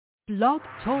Blog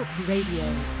Talk Radio.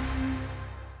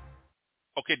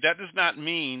 Okay, that does not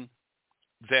mean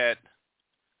that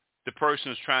the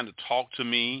person is trying to talk to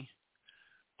me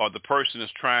or the person is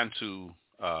trying to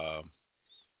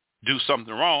do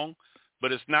something wrong,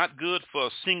 but it's not good for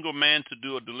a single man to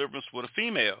do a deliverance with a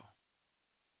female.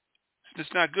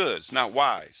 It's not good. It's not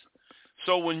wise.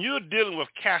 So when you're dealing with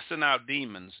casting out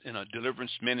demons in a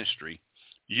deliverance ministry,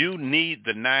 you need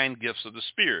the 9 gifts of the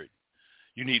Spirit.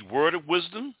 You need word of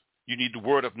wisdom. You need the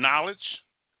word of knowledge.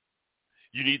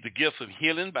 You need the gift of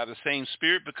healing by the same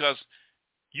Spirit, because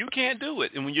you can't do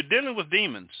it. And when you're dealing with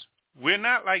demons, we're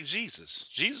not like Jesus.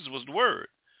 Jesus was the Word.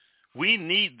 We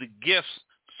need the gifts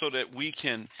so that we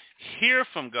can hear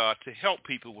from God to help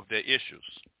people with their issues.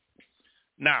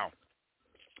 Now,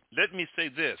 let me say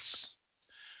this.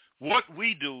 What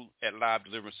we do at Live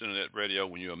Deliverance Internet Radio,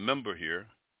 when you're a member here,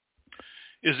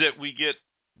 is that we get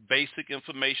basic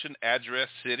information: address,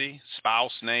 city,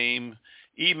 spouse name,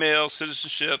 email,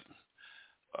 citizenship.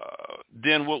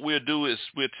 Then what we'll do is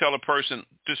we'll tell a person,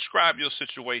 describe your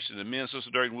situation, and me and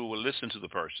Sister Durgan, we will listen to the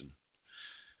person.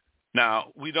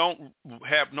 Now, we don't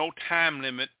have no time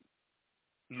limit.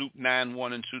 Luke 9,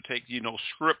 1 and 2 take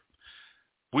script.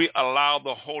 We allow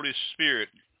the Holy Spirit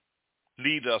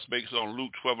lead us based on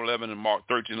Luke 12, 11 and Mark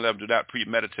 13, 11. Do not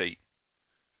premeditate.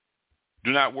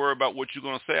 Do not worry about what you're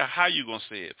going to say or how you're going to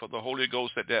say it, for the Holy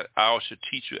Ghost at that hour should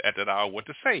teach you at that hour what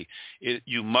to say.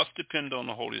 You must depend on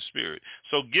the Holy Spirit.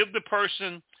 So give the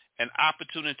person an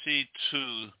opportunity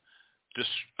to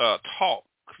talk.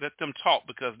 Let them talk,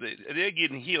 because they're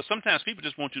getting healed. Sometimes people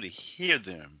just want you to hear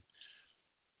them.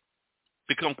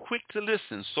 Become quick to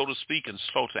listen, so to speak, and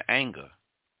slow to anger.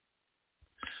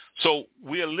 So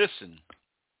we'll listen.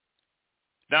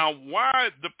 Now, while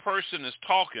the person is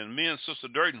talking, me and Sister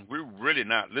Durden, we're really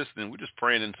not listening. We're just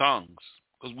praying in tongues,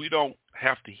 because we don't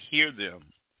have to hear them.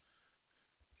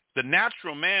 The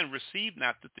natural man received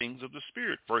not the things of the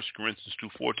Spirit, 1 Corinthians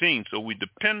 2:14. So we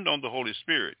depend on the Holy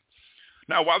Spirit.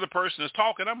 Now, while the person is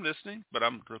talking, I'm listening, but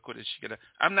I'm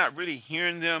not really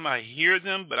hearing them. I hear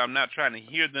them, but I'm not trying to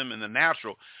hear them in the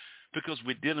natural, because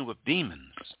we're dealing with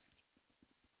demons.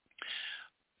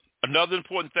 Another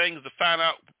important thing is to find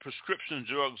out prescription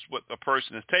drugs what a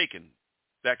person is taking.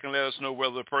 That can let us know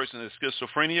whether the person is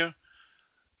schizophrenia,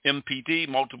 MPD,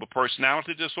 multiple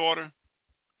personality disorder,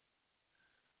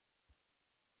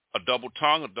 a double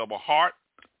tongue, a double heart,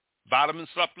 vitamin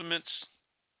supplements.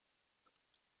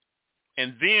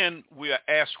 And then we are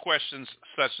asked questions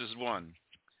such as one: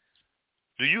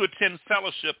 do you attend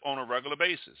fellowship on a regular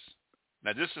basis?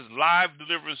 Now, this is Live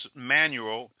Deliverance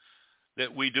Manual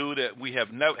that we do, that we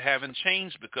haven't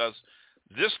changed, because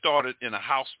this started in a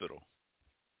hospital.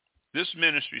 This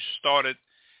ministry started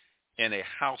in a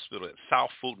hospital at South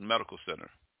Fulton Medical Center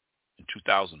in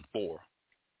 2004.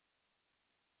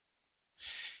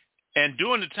 And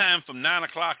during the time from 9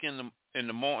 o'clock in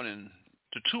the morning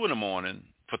to 2 in the morning,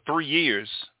 for 3 years,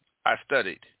 I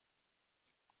studied.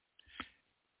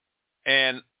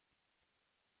 And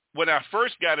when I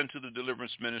first got into the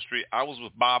deliverance ministry, I was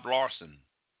with Bob Larson.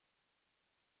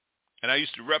 And I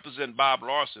used to represent Bob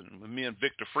Larson with me and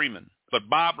Victor Freeman. But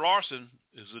Bob Larson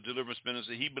is a deliverance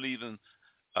minister. He believes in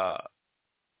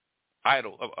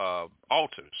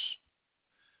altars.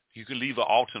 You can leave an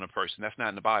altar in a person. That's not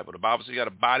in the Bible. The Bible says you got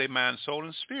a body, mind, soul,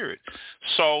 and spirit.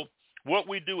 So what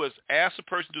we do is ask a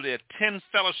person, do they attend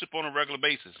fellowship on a regular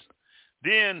basis?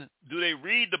 Then, do they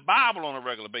read the Bible on a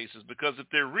regular basis? Because if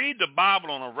they read the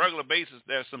Bible on a regular basis,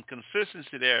 there's some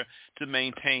consistency there to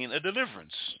maintain a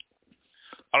deliverance.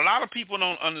 A lot of people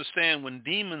don't understand when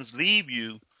demons leave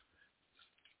you,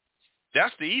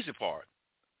 that's the easy part.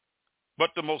 But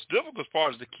the most difficult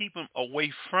part is to keep them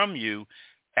away from you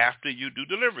after you do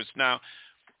deliverance. Now,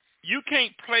 you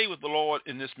can't play with the Lord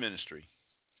in this ministry.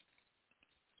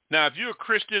 Now, if you're a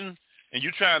Christian and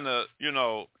you're trying to,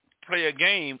 play a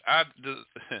game, I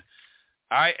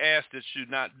ask that you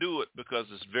not do it, because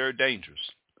it's very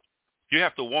dangerous. You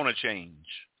have to want to change.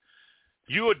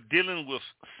 You are dealing with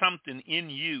something in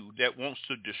you that wants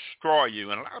to destroy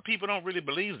you, and a lot of people don't really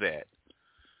believe that.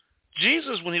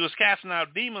 Jesus, when he was casting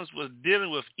out demons, was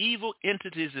dealing with evil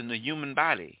entities in the human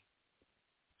body.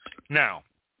 Now,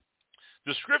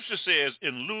 the scripture says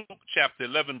in Luke chapter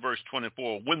 11, verse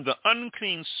 24, when the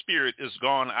unclean spirit is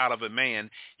gone out of a man,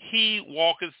 he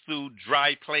walketh through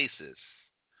dry places.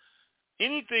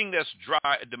 Anything that's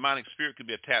dry, a demonic spirit could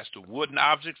be attached to wooden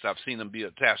objects. I've seen them be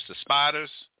attached to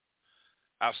spiders.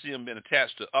 I've seen them being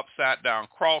attached to upside-down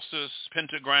crosses,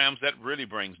 pentagrams. That really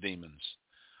brings demons.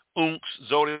 Unks,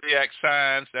 zodiac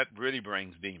signs. That really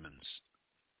brings demons.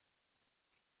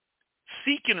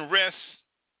 Seeking rest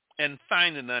and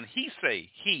finding none, he,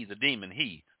 the demon,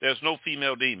 There's no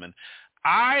female demon.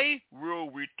 I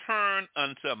will return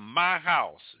unto my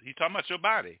house. He's talking about your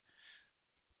body.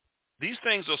 These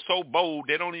things are so bold,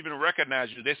 they don't even recognize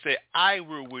you. They say, I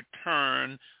will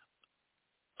return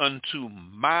unto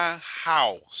my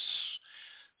house.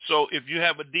 So if you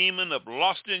have a demon of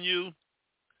lust in you,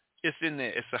 it's in there.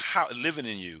 It's a house living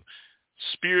in you.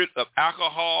 Spirit of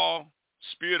alcohol,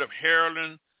 spirit of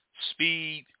heroin,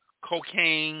 speed,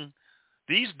 cocaine.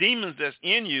 These demons that's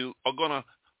in you are going to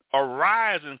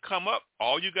arise and come up.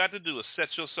 All you got to do is set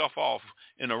yourself off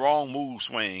in the wrong mood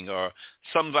swing, or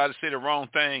somebody say the wrong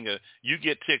thing, or you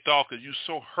get ticked off because you're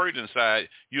so hurt inside.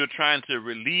 You're trying to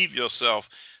relieve yourself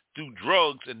through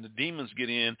drugs, and the demons get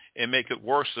in and make it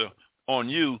worse on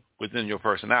you within your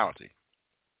personality.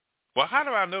 Well, how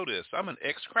do I know this? I'm an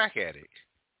ex-crack addict.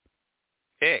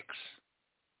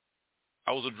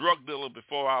 I was a drug dealer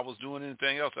before I was doing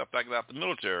anything else after I got out the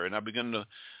military, and I began to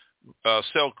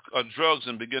sell drugs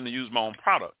and begin to use my own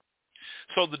product.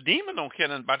 So the demon don't care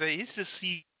nothing about that. He just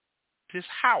sees his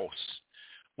house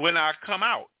when I come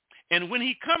out. And when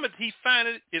he cometh, he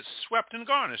findeth it swept and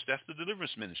garnished. That's the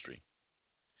deliverance ministry.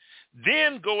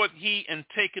 Then goeth he and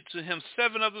taketh to him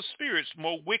 7 other spirits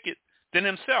more wicked than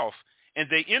himself, and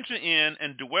they enter in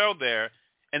and dwell there,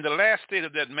 and the last state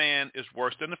of that man is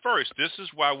worse than the first. This is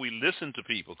why we listen to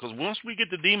people, because once we get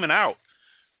the demon out,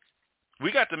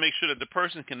 we got to make sure that the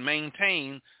person can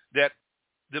maintain that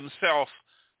themselves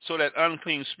so that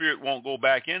unclean spirit won't go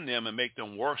back in them and make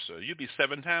them worse. You'd be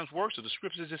 7 times worse. The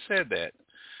scriptures just said that.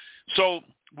 So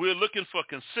we're looking for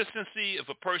consistency. If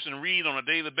a person read on a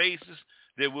daily basis,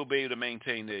 they will be able to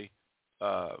maintain the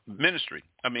ministry.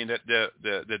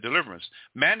 The deliverance.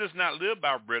 Man does not live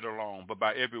by bread alone, but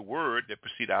by every word that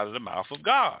proceeds out of the mouth of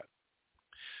God.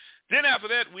 Then after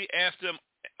that, we ask them,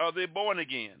 are they born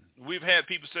again? We've had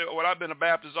people say, oh, well, I've been a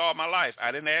Baptist all my life.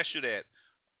 I didn't ask you that.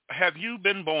 Have you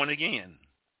been born again?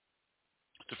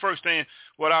 The first thing,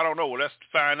 well, I don't know. Well, let's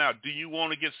find out. Do you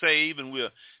want to get saved? And we'll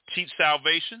teach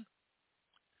salvation.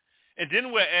 And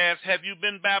then we'll ask, have you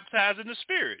been baptized in the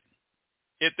Spirit?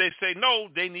 If they say no,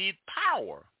 they need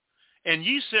power. And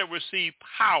ye shall receive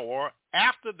power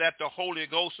after that the Holy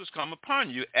Ghost has come upon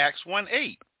you, Acts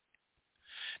 1:8.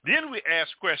 Then we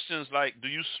ask questions like, do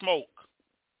you smoke?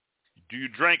 Do you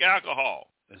drink alcohol?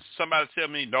 And somebody tell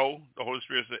me no. The Holy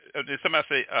Spirit say, somebody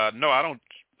say, no, I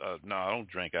don't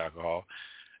drink alcohol.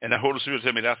 And the Holy Spirit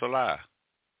tell me that's a lie.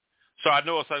 So I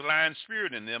know it's a lying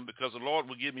spirit in them, because the Lord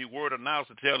will give me word of knowledge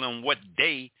to tell them what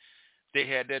day they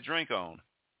had that drink on.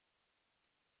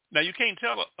 Now, you can't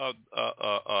tell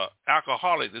a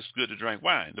alcoholic it's good to drink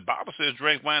wine. The Bible says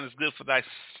drink wine is good for thy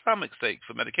stomach's sake,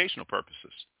 for medicational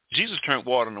purposes. Jesus turned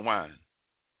water into wine.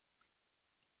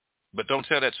 But don't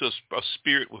tell that to a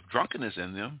spirit with drunkenness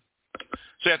in them.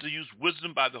 So you have to use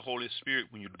wisdom by the Holy Spirit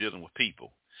when you're dealing with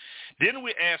people. Then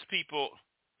we ask people,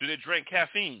 do they drink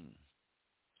caffeine?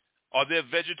 Are they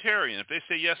vegetarian? If they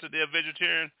say yes, that they're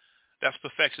vegetarian, that's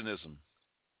perfectionism.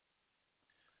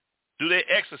 Do they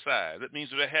exercise? That means,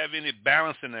 do they have any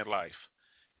balance in their life?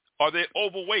 Are they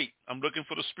overweight? I'm looking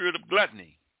for the spirit of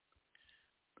gluttony.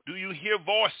 Do you hear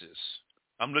voices?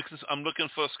 I'm looking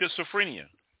for schizophrenia.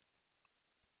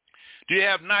 Do you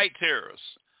have night terrors?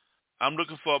 I'm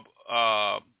looking for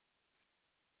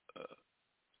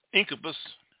incubus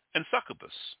and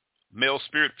succubus, male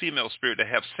spirit, female spirit, that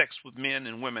have sex with men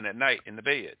and women at night in the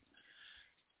bed.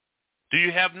 Do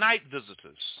you have night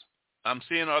visitors? I'm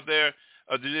seeing,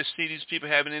 do they see these people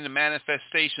having any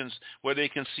manifestations where they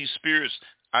can see spirits?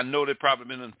 I know they've probably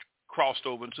been crossed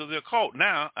over into the occult.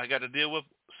 Now I got to deal with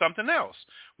something else.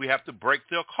 We have to break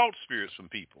the occult spirits from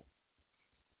people.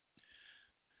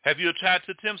 Have you tried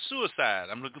to attempt suicide?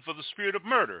 I'm looking for the spirit of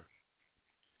murder.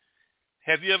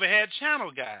 Have you ever had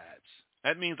channel guides?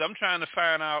 That means I'm trying to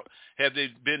find out, have they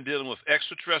been dealing with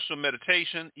extraterrestrial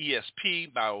meditation,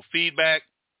 ESP, biofeedback,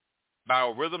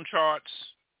 biorhythm charts,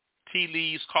 tea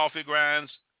leaves, coffee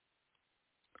grinds,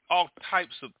 all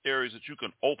types of areas that you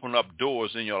can open up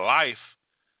doors in your life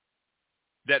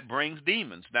that brings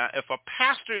demons. Now, if a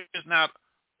pastor is not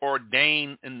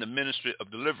ordained in the ministry of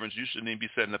deliverance, you shouldn't even be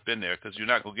setting up in there, because you're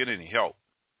not going to get any help.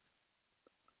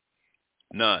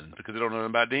 None, because they don't know nothing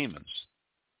about demons.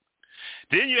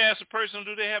 Then you ask the person,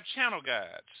 do they have channel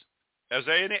guides? Is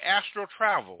there any astral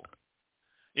travel?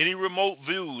 Any remote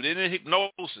view? Any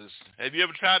hypnosis? Have you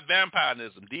ever tried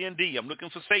vampirism, D&D? I'm looking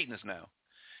for Satanists now.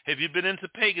 Have you been into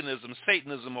paganism,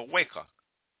 Satanism, or Wicca?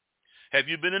 Have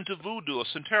you been into voodoo or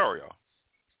Centauro?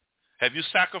 Have you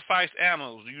sacrificed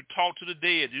animals? Do you talk to the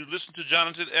dead? Do you listen to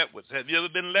Jonathan Edwards? Have you ever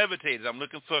been levitated? I'm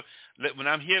looking for, when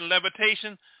I'm hearing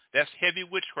levitation, that's heavy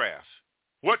witchcraft.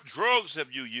 What drugs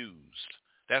have you used?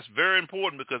 That's very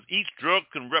important because each drug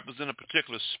can represent a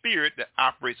particular spirit that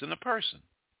operates in a person.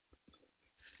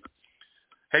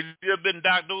 Have you ever been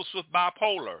diagnosed with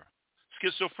bipolar,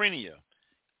 schizophrenia,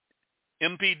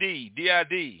 MPD,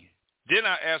 DID? Then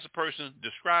I ask the person,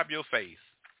 describe your faith,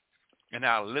 and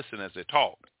I'll listen as they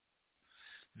talk.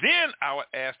 Then I would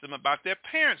ask them about their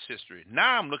parents' history.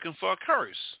 Now I'm looking for a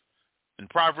curse. In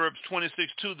Proverbs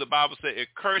 26:2, the Bible says, a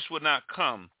curse will not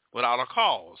come without a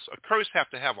cause. A curse have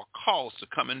to have a cause to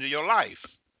come into your life.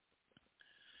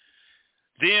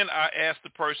 Then I ask the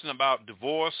person about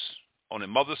divorce on the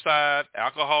mother's side,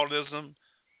 alcoholism,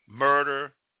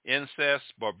 murder, incest,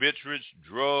 barbiturates,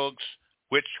 drugs,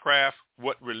 witchcraft,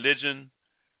 what religion.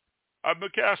 I'm a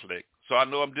Catholic, so I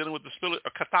know I'm dealing with the spirit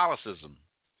of Catholicism.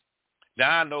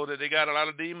 Now I know that they got a lot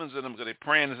of demons in them because they're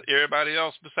praying to everybody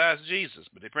else besides Jesus.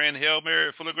 But they're praying, Hail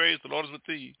Mary, full of grace, the Lord is with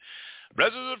thee.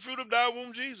 Blessed is the fruit of thy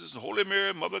womb, Jesus. Holy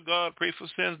Mary, Mother of God, pray for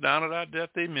sins down at our death.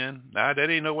 Amen. Now that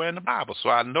ain't nowhere in the Bible. So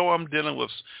I know I'm dealing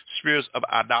with spirits of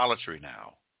idolatry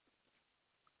now.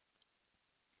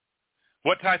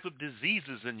 What type of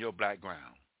diseases in your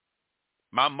background?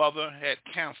 My mother had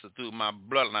cancer through my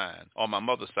bloodline on my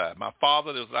mother's side. My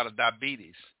father, there was a lot of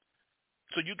diabetes.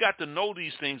 So you got to know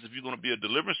these things if you're going to be a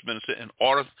deliverance minister in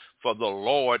order for the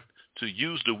Lord to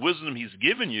use the wisdom he's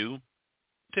given you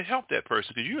to help that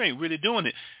person, because you ain't really doing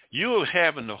it. You're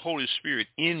having the Holy Spirit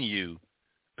in you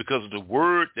because of the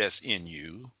word that's in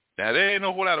you. Now, there ain't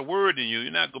no whole lot of word in you.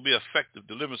 You're not going to be an effective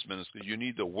deliverance minister because you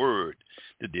need the word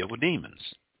to deal with demons.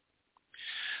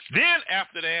 Then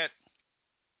after that,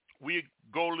 we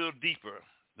go a little deeper.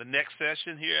 The next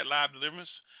session here at Live Deliverance,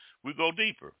 we go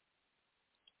deeper.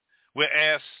 We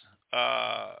ask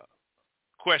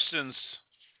questions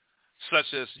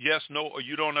such as yes, no, or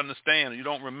you don't understand, or you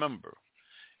don't remember.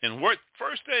 And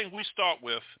first thing we start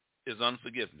with is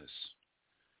unforgiveness.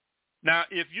 Now,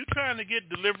 if you're trying to get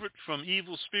delivered from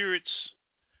evil spirits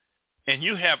and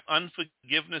you have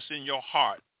unforgiveness in your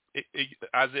heart,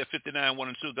 Isaiah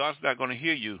 59:1-2, God's not going to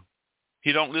hear you.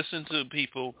 He don't listen to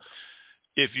people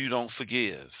if you don't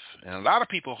forgive. And a lot of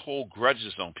people hold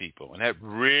grudges on people, and that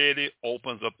really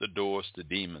opens up the doors to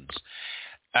demons.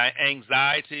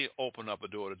 Anxiety open up a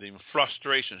door to demons.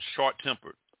 Frustration,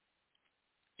 short-tempered.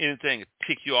 Anything that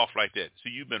tick you off like that. So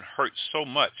you've been hurt so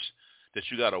much that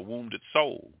you got a wounded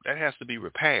soul. That has to be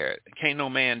repaired. Can't no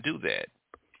man do that.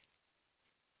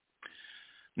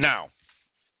 Now,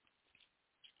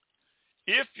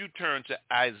 if you turn to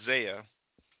Isaiah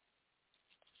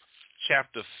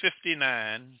chapter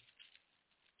 59,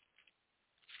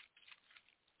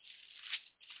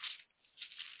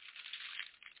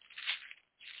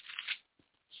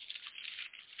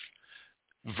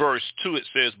 verse 2, it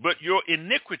says, but your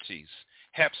iniquities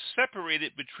have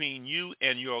separated between you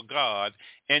and your God,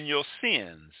 and your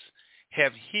sins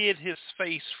have hid his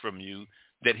face from you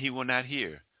that he will not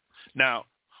hear. Now,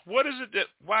 what is it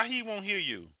why he won't hear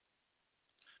you?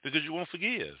 Because you won't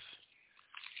forgive.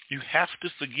 You have to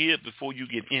forgive before you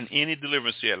get in any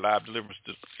deliverance here at Live Deliverance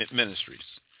Ministries.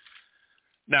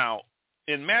 Now,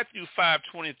 in Matthew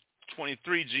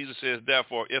 5:20-23, Jesus says,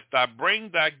 therefore, if thou bring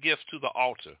thy gift to the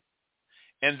altar,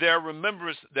 and there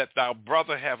rememberest that thy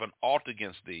brother have an ought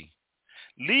against thee,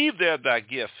 leave there thy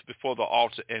gift before the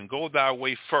altar, and go thy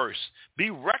way first.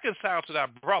 Be reconciled to thy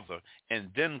brother,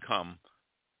 and then come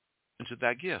into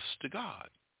thy gifts to God.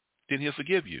 Then he'll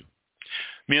forgive you.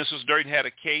 Me and Sister Durden had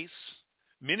a case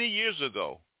many years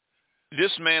ago.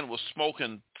 This man was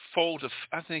smoking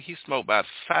I think he smoked about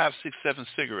 5, 6, 7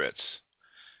 cigarettes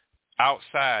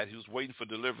outside. He was waiting for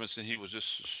deliverance, and he was just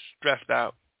stressed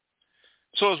out.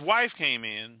 So his wife came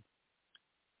in,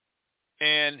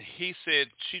 and he said,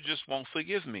 she just won't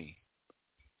forgive me.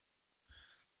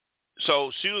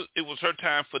 So it was her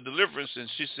time for deliverance, and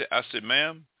I said,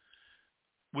 ma'am,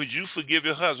 would you forgive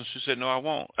your husband? She said, no, I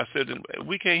won't. I said,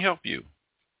 we can't help you.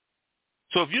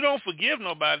 So if you don't forgive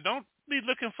nobody, don't be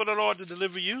looking for the Lord to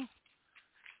deliver you.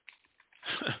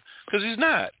 Because he's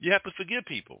not. You have to forgive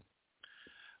people.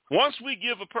 Once we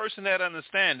give a person that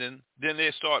understanding, then they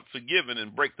start forgiving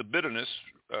and break the bitterness.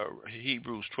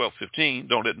 Hebrews 12:15,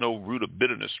 don't let no root of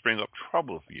bitterness spring up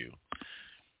trouble for you.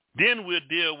 Then we'll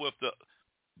deal with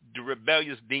the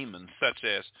rebellious demons, such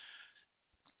as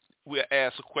we'll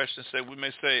ask a question, we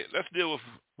may say, let's deal with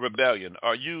rebellion.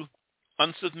 Are you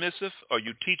unsubmissive? Are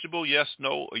you teachable? Yes,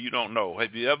 no, or you don't know.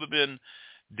 Have you ever been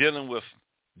dealing with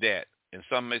that? And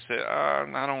some may say,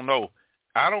 I don't know.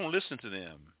 I don't listen to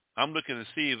them. I'm looking to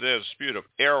see if there's a spirit of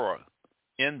error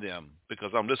in them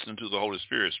because I'm listening to the Holy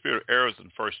Spirit. Spirit of error is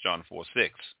in 1 John 4:6.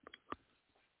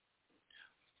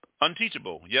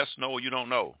 Unteachable. Yes, no, or you don't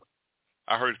know.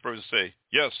 I heard a person say,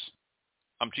 yes,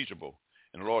 I'm teachable.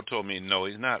 And the Lord told me, no,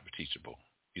 he's not teachable.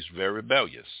 He's very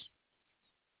rebellious.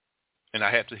 And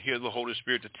I had to hear the Holy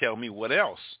Spirit to tell me what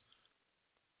else.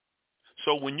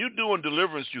 So when you're doing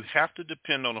deliverance, you have to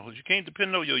depend on the Holy Spirit. You can't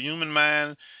depend on your human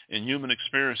mind and human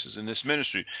experiences in this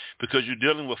ministry, because you're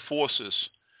dealing with forces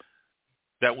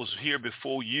that was here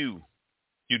before you.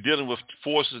 You're dealing with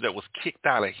forces that was kicked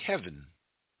out of heaven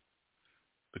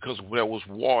because there was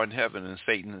war in heaven, and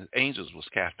Satan and angels was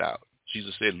cast out.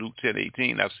 Jesus said, Luke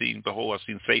 10:18, I've seen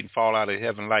Satan fall out of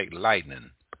heaven like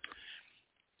lightning.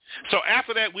 So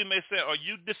after that, we may say, are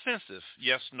you defensive?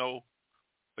 Yes, no,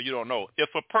 or you don't know. If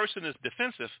a person is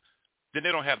defensive, then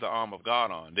they don't have the arm of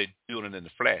God on. They're doing it in the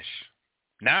flesh.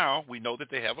 Now we know that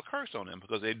they have a curse on them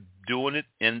because they're doing it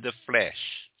in the flesh.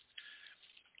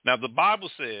 Now the Bible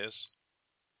says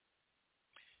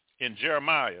in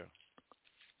Jeremiah,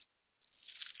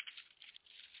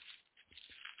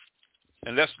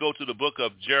 and let's go to the book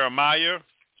of Jeremiah,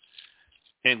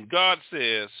 and God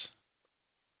says,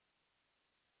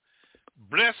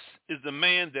 blessed is the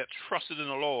man that trusted in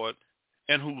the Lord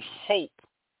and whose hope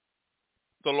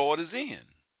the Lord is in.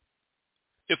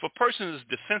 If a person is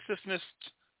defensiveness,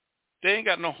 they ain't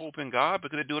got no hope in God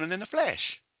because they're doing it in the flesh.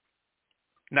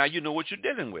 Now you know what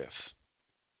you're dealing with.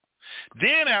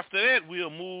 Then after that, we'll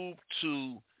move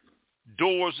to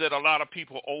doors that a lot of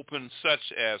people open, such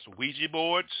as Ouija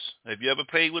boards. Have you ever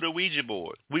played with a Ouija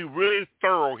board? We're really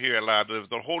thorough here a lot.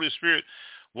 The Holy Spirit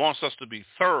wants us to be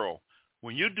thorough.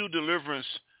 When you do deliverance,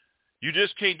 you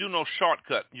just can't do no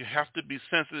shortcut. You have to be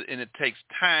sensitive, and it takes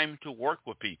time to work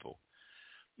with people.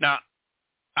 Now,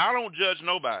 I don't judge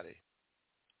nobody,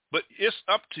 but it's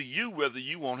up to you whether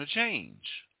you want to change.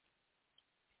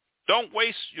 Don't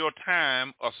waste your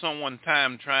time or someone's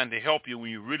time trying to help you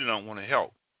when you really don't want to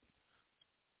help.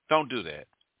 Don't do that.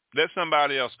 Let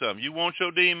somebody else come. You want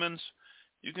your demons?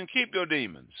 You can keep your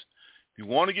demons. If you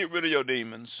want to get rid of your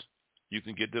demons, you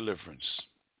can get deliverance.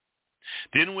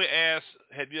 Then we ask,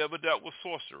 have you ever dealt with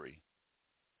sorcery,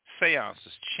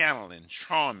 seances, channeling,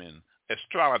 charming,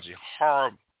 astrology,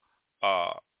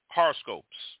 horoscopes?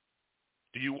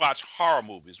 Do you watch horror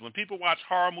movies? When people watch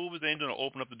horror movies, they ain't going to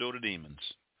open up the door to demons.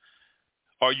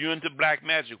 Are you into black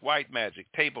magic, white magic,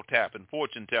 table tapping,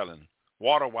 fortune telling,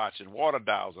 water watching, water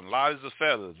dowsing, lies of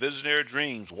feathers, visionary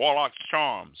dreams, warlock's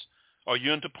charms? Are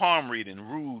you into palm reading,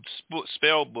 rude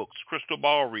spell books, crystal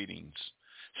ball readings,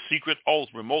 secret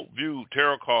oaths, remote view,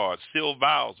 tarot cards, sealed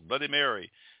vows, Bloody Mary,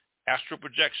 astral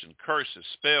projection, curses,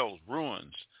 spells,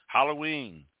 ruins,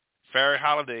 Halloween, fairy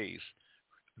holidays?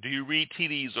 Do you read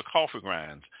TDs or coffee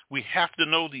grinds? We have to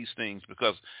know these things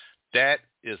because that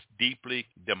is deeply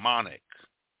demonic.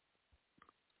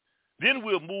 Then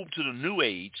we'll move to the New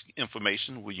Age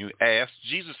information where you ask,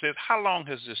 Jesus says, how long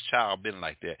has this child been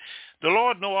like that? The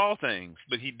Lord know all things,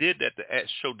 but he did that to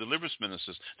show deliverance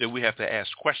ministers that we have to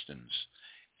ask questions.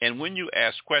 And when you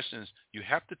ask questions, you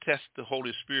have to test the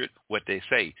Holy Spirit what they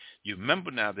say. You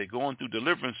remember now they're going through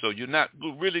deliverance, so you're not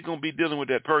really going to be dealing with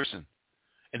that person.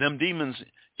 And them demons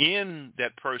in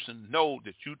that person know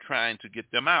that you're trying to get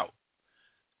them out.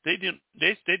 They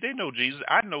know Jesus.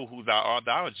 I know who thou art.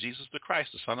 Thou art Jesus the Christ,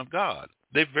 the Son of God.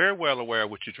 They're very well aware of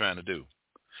what you're trying to do.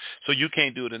 So you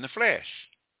can't do it in the flesh.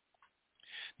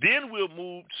 Then we'll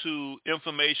move to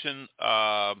information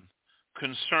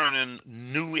concerning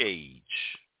New Age.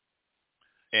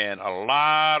 And a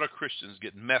lot of Christians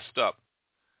get messed up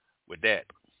with that.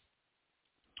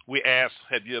 We ask,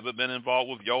 have you ever been involved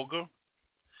with yoga?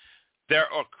 There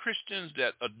are Christians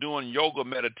that are doing yoga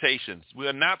meditations. We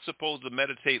are not supposed to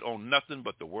meditate on nothing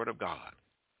but the Word of God.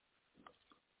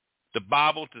 The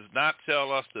Bible does not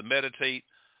tell us to meditate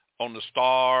on the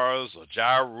stars or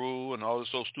gyro and all this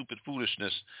old stupid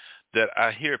foolishness that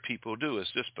I hear people do.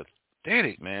 It's just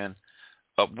pathetic, man,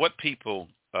 of what people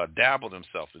dabble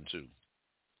themselves into.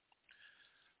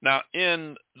 Now,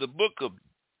 in the book of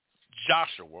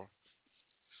Joshua,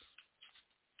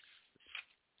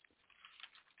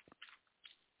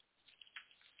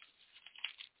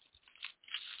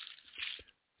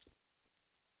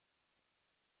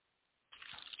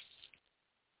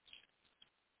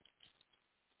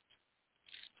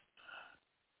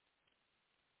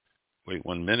 wait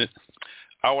 1 minute.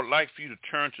 I would like for you to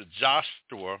turn to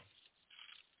Joshua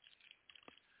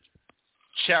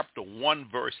chapter 1,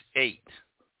 verse 8.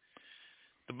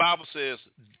 The Bible says,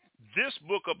 this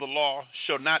book of the law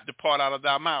shall not depart out of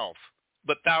thy mouth,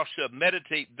 but thou shalt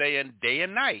meditate therein day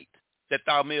and night, that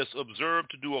thou mayest observe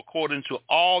to do according to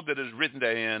all that is written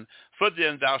therein, for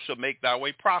then thou shalt make thy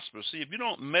way prosperous. See, if you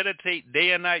don't meditate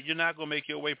day and night, you're not going to make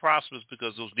your way prosperous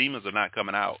because those demons are not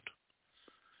coming out.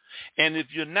 And if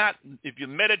you're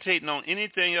meditating on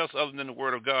anything else other than the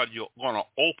Word of God, you're going to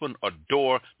open a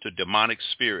door to demonic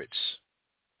spirits.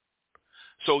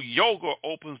 So yoga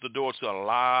opens the door to a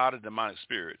lot of demonic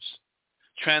spirits.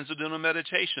 Transcendental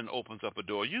meditation opens up a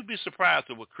door. You'd be surprised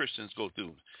at what Christians go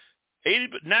through.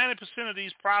 90% of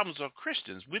these problems are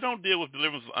Christians. We don't deal with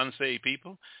deliverance of unsaved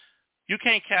people. You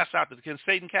can't cast out. Can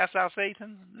Satan cast out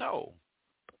Satan? No.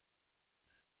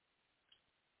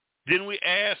 Then we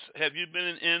ask, have you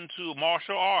been into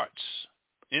martial arts?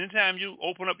 Anytime you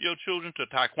open up your children to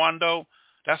taekwondo,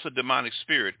 that's a demonic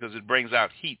spirit because it brings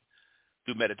out heat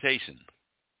through meditation.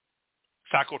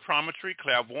 Psychotrometry,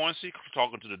 clairvoyancy,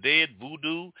 talking to the dead,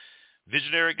 voodoo,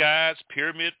 visionary guides,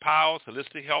 pyramid powers,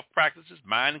 holistic health practices,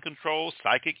 mind control,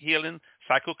 psychic healing,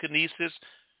 psychokinesis,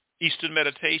 Eastern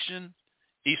meditation,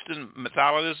 Eastern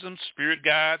Methodicism, spirit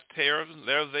guides, terrorism,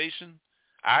 levitation,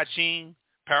 I Ching,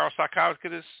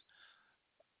 parapsychotics,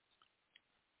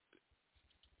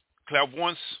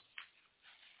 clairvoyance,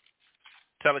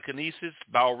 telekinesis,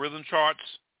 biorhythm charts,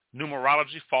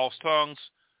 numerology, false tongues,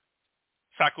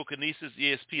 psychokinesis,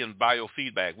 ESP, and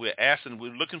biofeedback.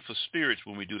 We're looking for spirits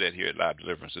when we do that here at Live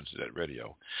Deliverance Incident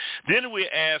Radio. Then we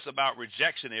ask about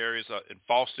rejection areas in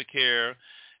foster care.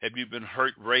 Have you been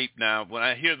hurt, raped? Now, when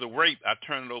I hear the rape, I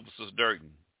turn it over to Sister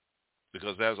Durkin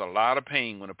because there's a lot of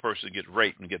pain when a person gets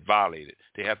raped and get violated.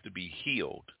 They have to be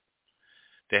healed.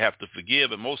 They have to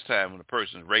forgive, and most times when a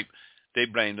person is raped, they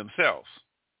blame themselves.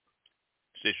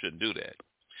 They shouldn't do that.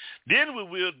 Then we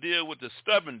will deal with the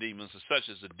stubborn demons such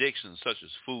as addiction, such as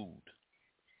food,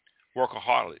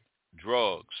 workaholic,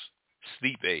 drugs,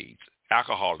 sleep aids,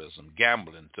 alcoholism,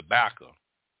 gambling, tobacco,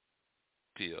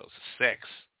 pills, sex,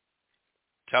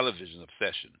 television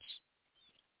obsessions.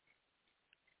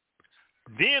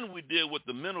 Then we deal with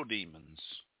the mental demons,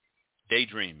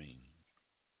 daydreaming.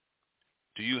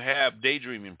 Do you have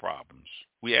daydreaming problems?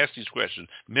 We ask these questions,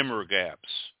 memory gaps,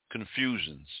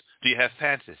 confusions. Do you have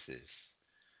fantasies?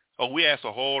 Oh, we ask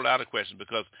a whole lot of questions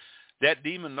because that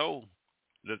demon knows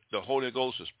that the Holy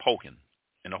Ghost is poking.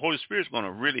 And the Holy Spirit's going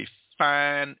to really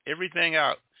find everything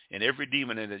out in every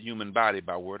demon in the human body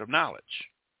by word of knowledge.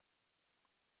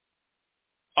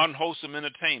 Unwholesome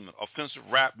entertainment, offensive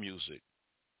rap music,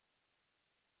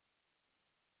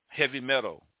 heavy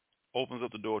metal opens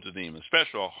up the door to demons,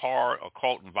 especially horror,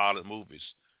 occult, and violent movies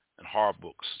and horror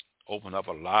books open up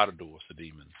a lot of doors to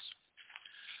demons.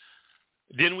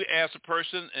 Then we ask a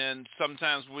person, and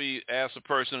sometimes we ask a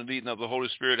person leading of the Holy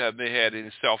Spirit, have they had any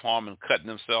self-harm and cutting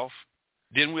themselves?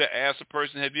 Then we ask a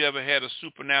person, have you ever had a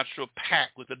supernatural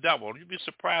pact with the devil? You'd be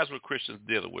surprised what Christians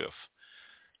deal with,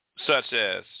 such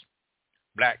as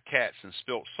black cats and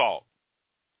spilt salt.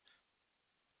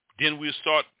 Then we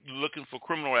start looking for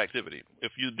criminal activity.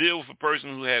 If you deal with a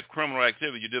person who had criminal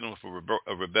activity, you're dealing with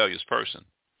a rebellious person.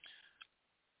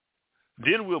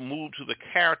 Then we'll move to the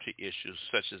character issues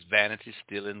such as vanity,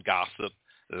 stealing, gossip,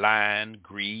 lying,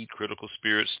 greed, critical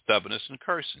spirit, stubbornness, and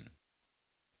cursing.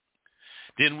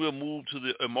 Then we'll move to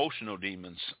the emotional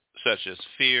demons such as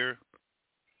fear,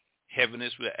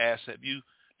 heaviness. We'll ask,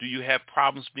 do you have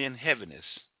problems being heaviness?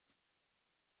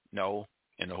 No.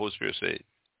 And the Holy Spirit said,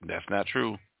 that's not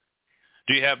true.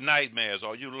 Do you have nightmares?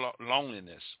 Or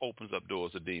loneliness opens up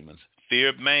doors of demons. Fear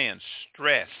of man,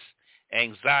 stress,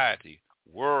 anxiety,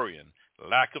 worrying,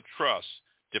 lack of trust,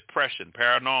 depression,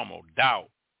 paranormal, doubt,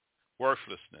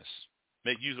 worthlessness.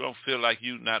 Make you don't feel like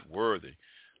you're not worthy.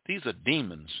 These are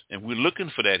demons, and we're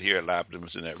looking for that here at Live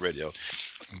Deliverance Internet Radio.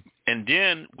 And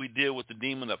then we deal with the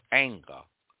demon of anger,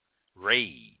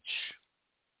 rage,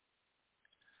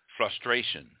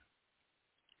 frustration,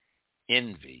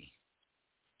 envy,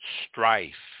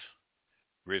 strife,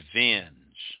 revenge,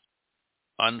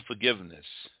 unforgiveness,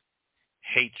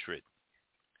 hatred,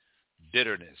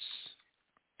 bitterness,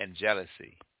 and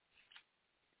jealousy.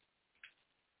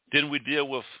 Then we deal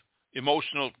with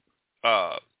emotional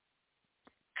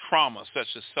trauma such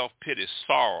as self-pity,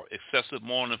 sorrow, excessive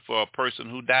mourning for a person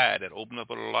who died that opened up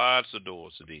lots of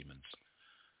doors to demons.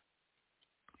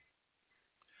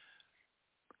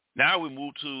 Now we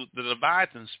move to the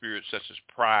Leviathan spirits such as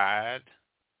pride,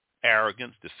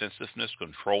 arrogance, defensiveness,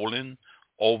 controlling,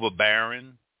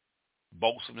 overbearing,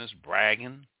 boastfulness,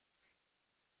 bragging.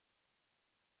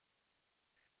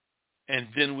 And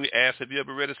then we ask, have you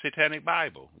ever read a satanic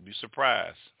Bible? You'd be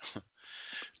surprised.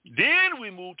 Then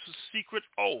we move to secret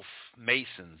oath,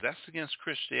 Masons. That's against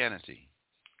Christianity.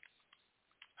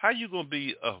 How are you going to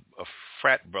be a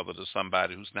frat brother to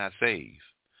somebody who's not saved?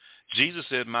 Jesus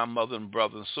said, my mother and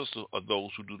brother and sister are those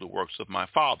who do the works of my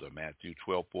Father, Matthew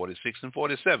 12, 46 and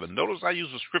 47. Notice I use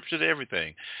a scripture to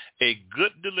everything. A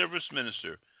good deliverance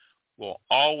minister will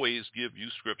always give you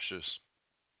scriptures.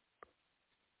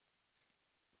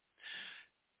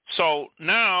 So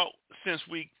now, since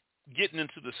we getting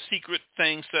into the secret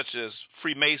things such as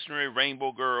Freemasonry,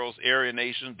 Rainbow Girls, Aryan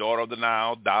Nation, Daughter of the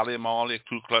Nile, Dolly and Molly,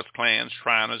 Ku Klux Klan,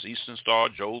 Shriners, Eastern Star,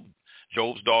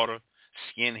 Job's Daughter,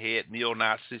 Skinhead,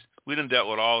 Neo-Nazis. We done dealt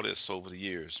with all this over the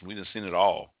years. We done seen it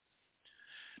all.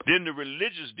 Then the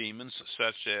religious demons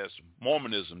such as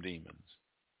Mormonism demons,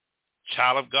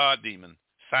 Child of God demon,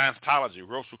 Scientology,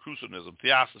 Rosicrucianism,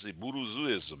 Theosophy,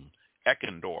 Buddhism,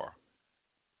 Ekendor,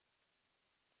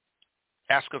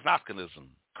 Ashkenazianism,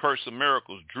 Curse of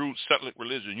Miracles, Druid Settler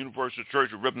Religion, Universal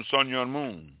Church of Reverend Sun Myung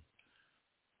Moon,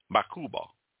 Bakuba,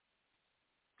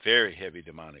 very heavy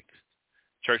demonic,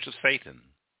 Church of Satan,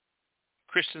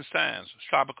 Christian Science,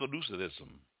 Tropical Lucidism,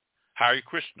 Hare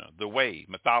Krishna, The Way,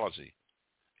 Mythology,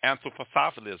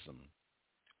 Anthroposophilism,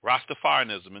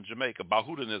 Rastafarianism in Jamaica,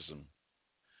 Bahudanism,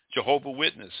 Jehovah's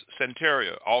Witness,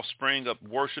 Santeria, offspring of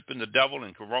worshiping the devil,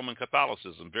 and Roman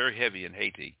Catholicism, very heavy in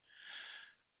Haiti.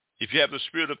 If you have the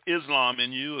spirit of Islam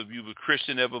in you, if you've a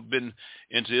Christian, ever been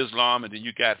into Islam and then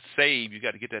you got saved, you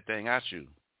got to get that thing out you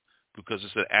because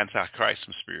it's an antichrist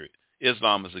spirit.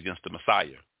 Islam is against the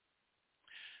Messiah.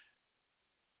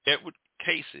 Edward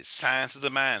Casey, Science of the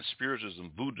Mind, Spiritualism,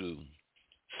 Voodoo,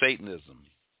 Satanism.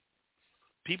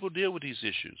 People deal with these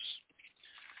issues.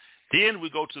 Then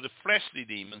we go to the fleshly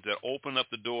demons that open up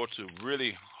the door to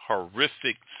really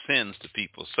horrific sins to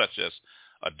people, such as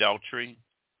adultery,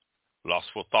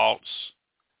 lustful thoughts,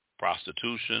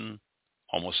 prostitution,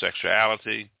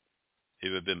 homosexuality.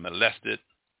 If you've been molested,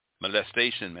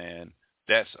 molestation, man,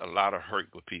 that's a lot of hurt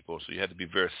with people. So you have to be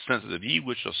very sensitive. Ye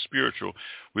which are spiritual,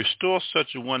 restore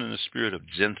such a one in the spirit of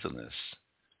gentleness.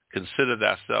 Consider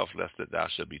thyself lest that thou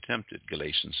shalt be tempted.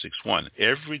 Galatians 6:1.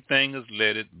 Everything is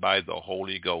led by the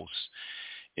Holy Ghost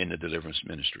in the deliverance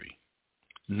ministry.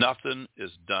 Nothing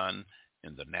is done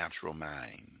in the natural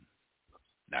mind.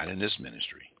 Not in this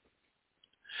ministry.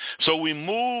 So we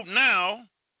move now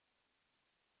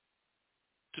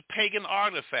to pagan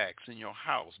artifacts in your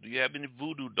house. Do you have any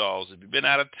voodoo dolls? Have you been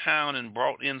out of town and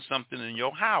brought in something in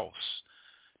your house?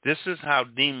 This is how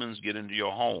demons get into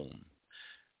your home.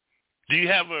 Do you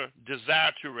have a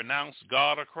desire to renounce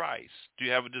God or Christ? Do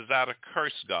you have a desire to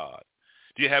curse God?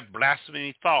 Do you have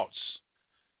blasphemy thoughts?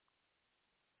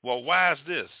 Well, why is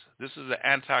this? This is the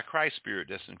antichrist spirit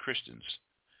that's in Christians.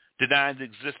 Denying the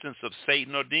existence of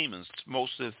Satan or demons.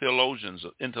 Most of the theologians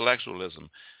of intellectualism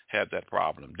have that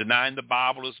problem. Denying the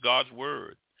Bible is God's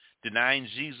word. Denying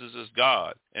Jesus is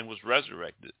God and was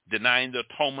resurrected. Denying the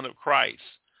atonement of Christ.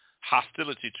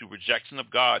 Hostility to rejection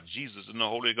of God, Jesus, and the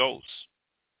Holy Ghost.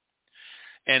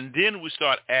 And then we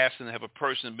start asking, have a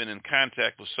person been in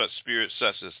contact with such spirits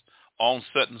such as on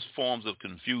certain forms of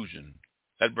confusion?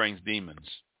 That brings demons.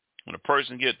 When a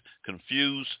person gets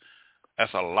confused,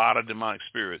 that's a lot of demonic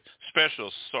spirit.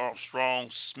 Special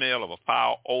strong smell of a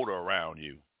foul odor around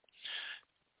you.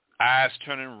 Eyes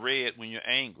turning red when you're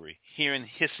angry. Hearing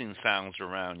hissing sounds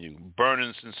around you.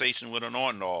 Burning sensation with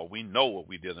anointing oil. We know what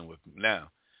we're dealing with now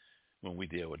when we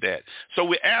deal with that. So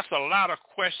we ask a lot of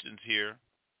questions here.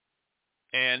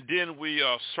 And then we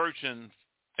are searching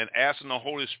and asking the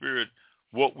Holy Spirit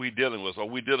what we're dealing with. Are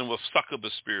we dealing with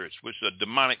succubus spirits, which are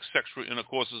demonic sexual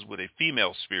intercourses with a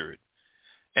female spirit?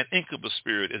 An incubus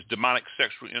spirit is demonic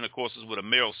sexual intercourses with a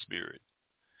male spirit.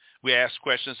 We ask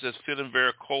questions as feeling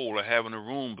very cold or having a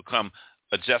room become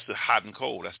adjusted hot and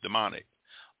cold. That's demonic.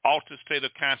 Altered state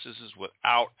of consciousness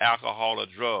without alcohol or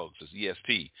drugs is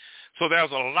ESP. So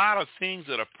there's a lot of things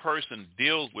that a person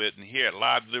deals with, and here at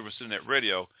Live Deliverance Internet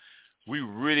Radio, we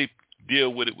really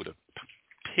deal with it with a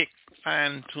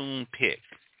fine-tuned pick.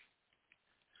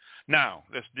 Now,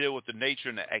 let's deal with the nature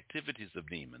and the activities of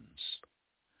demons.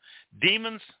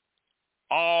 Demons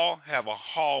all have a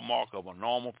hallmark of a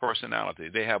normal personality.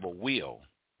 They have a will.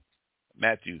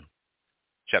 Matthew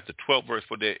chapter 12, verse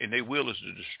 4, and their will is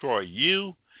to destroy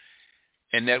you,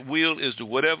 and that will is to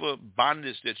whatever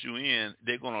bondage that you're in,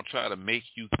 they're going to try to make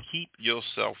you keep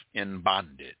yourself in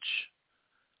bondage.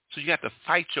 So you have to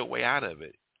fight your way out of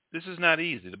it. This is not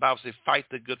easy. The Bible says fight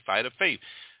the good fight of faith.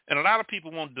 And a lot of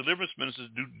people want deliverance ministers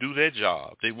to do their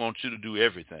job. They want you to do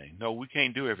everything. No, we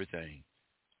can't do everything.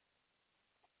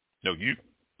 No,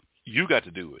 you got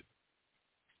to do it.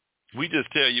 We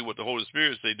just tell you what the Holy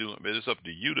Spirit say do, but it's up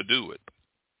to you to do it.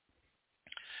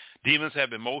 Demons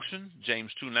have emotion,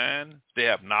 James 2:9. They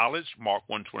have knowledge, Mark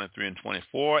 1:23 and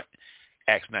 24,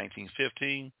 Acts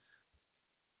 19:15.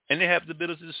 And they have the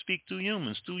ability to speak through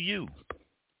humans, through you.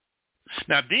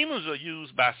 Now, demons are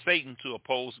used by Satan to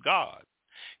oppose God.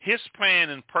 His plan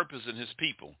and purpose in his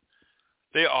people.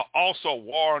 They are also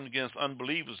warring against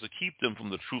unbelievers to keep them from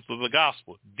the truth of the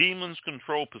gospel. Demons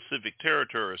control Pacific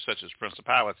territories such as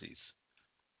principalities.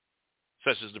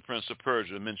 such as the prince of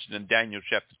Persia mentioned in Daniel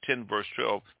chapter 10, verse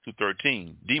 12 through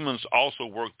 13. Demons also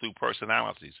work through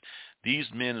personalities. These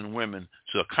men and women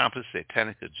to accomplish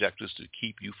satanic objectives to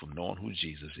keep you from knowing who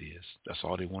Jesus is. That's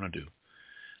all they want to do.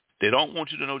 They don't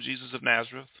want you to know Jesus of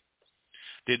Nazareth.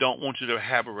 They don't want you to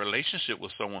have a relationship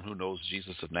with someone who knows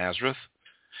Jesus of Nazareth.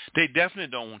 They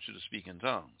definitely don't want you to speak in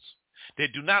tongues. They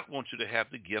do not want you to have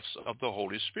the gifts of the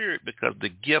Holy Spirit, because the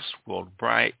gifts will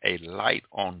bright a light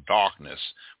on darkness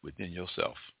within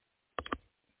yourself.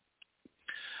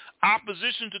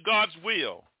 Opposition to God's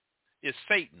will is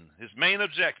Satan, his main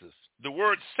objective. The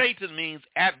word Satan means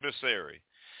adversary.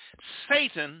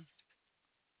 Satan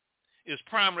is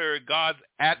primarily God's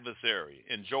adversary.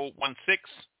 In Job 1:6,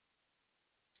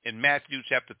 in Matthew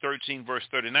chapter 13, verse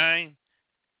 39,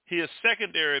 he is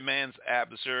secondary man's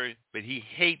adversary, but he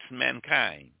hates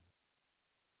mankind.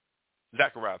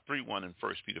 Zechariah 3:1 and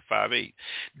 1 Peter 5:8.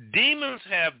 Demons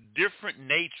have different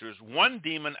natures. One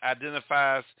demon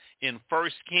identifies in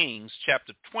 1 Kings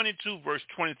chapter 22, verse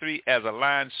 23 as a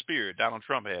lying spirit. Donald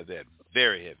Trump had that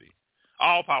very heavy.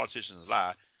 All politicians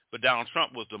lie, but Donald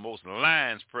Trump was the most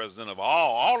lying president of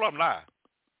all. All of them lie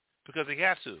because he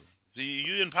has to. See,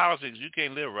 you in politics, you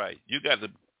can't live right. You got to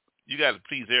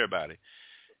please everybody.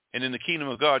 And in the kingdom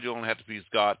of God, you only have to please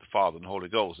God, the Father, and the Holy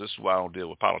Ghost. This is why I don't deal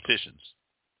with politicians.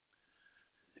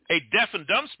 A deaf and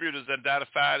dumb spirit is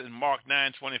identified in Mark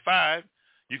 9:25.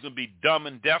 You can be dumb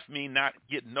and deaf, mean not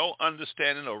get no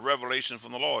understanding or revelation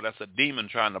from the Lord. That's a demon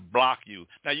trying to block you.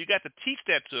 Now, you got to teach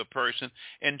that to a person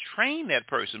and train that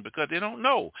person, because they don't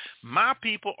know. My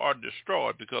people are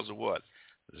destroyed because of what?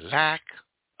 Lack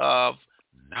of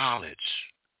knowledge.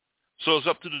 So it's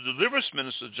up to the deliverance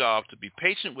minister's job to be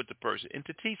patient with the person and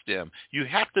to teach them. You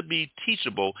have to be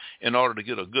teachable in order to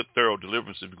get a good, thorough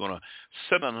deliverance if you're going to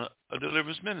set on a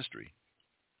deliverance ministry.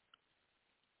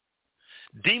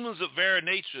 Demons of various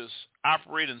natures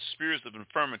operate in spirits of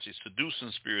infirmity,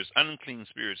 seducing spirits, unclean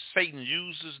spirits. Satan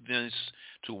uses this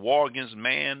to war against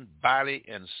man, body,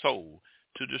 and soul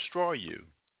to destroy you.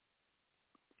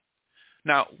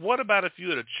 Now, what about if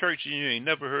you're at a church and you ain't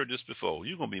never heard this before?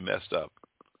 You're going to be messed up.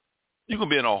 You're going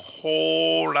to be in a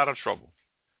whole lot of trouble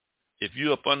if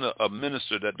you're up under a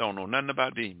minister that don't know nothing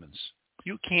about demons.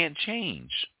 You can't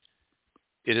change.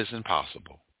 It is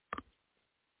impossible.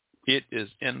 It is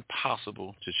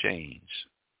impossible to change.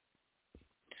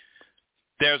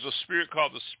 There's a spirit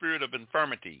called the spirit of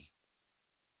infirmity.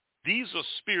 These are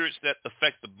spirits that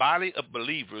affect the body of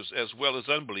believers as well as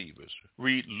unbelievers.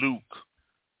 Read Luke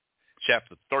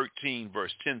chapter 13,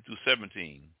 verse 10 through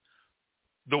 17.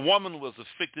 The woman was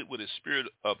afflicted with a spirit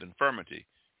of infirmity.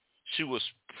 She was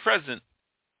present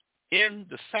in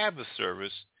the Sabbath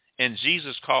service, and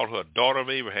Jesus called her a daughter of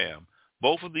Abraham.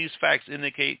 Both of these facts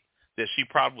indicate that she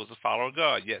probably was a follower of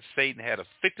God, yet Satan had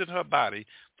afflicted her body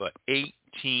for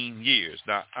 18 years.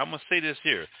 Now, I'm going to say this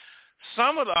here.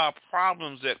 Some of our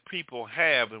problems that people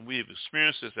have, and we've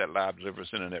experienced this at Live Deliverance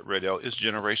Internet Radio, is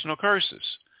generational curses.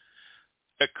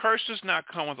 A curse does not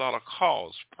come without a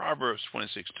cause. Proverbs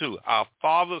 26:2. Our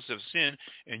fathers have sinned,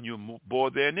 and you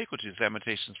bore their iniquities.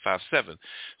 Lamentations 5:7.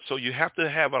 So you have to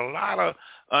have a lot of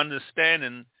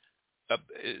understanding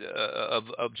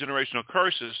of generational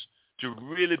curses to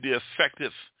really be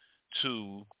effective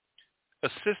to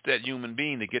assist that human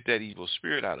being to get that evil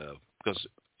spirit out of. Because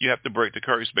you have to break the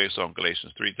curse based on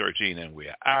Galatians 3:13, and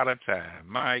we're out of time.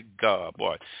 My God,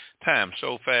 boy, time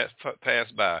so fast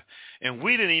passed by. And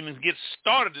we didn't even get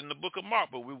started in the book of Mark,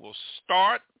 but we will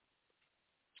start.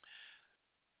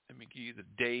 Let me give you the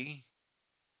day.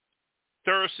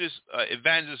 Thursday's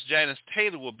Evangelist Janice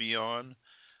Taylor will be on.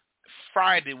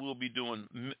 Friday, we'll be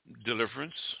doing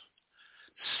deliverance.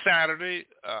 Saturday,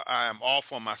 I am off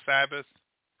on my Sabbath,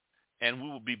 and we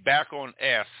will be back on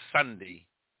air Sunday.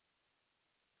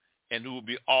 And we will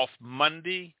be off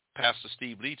Monday. Pastor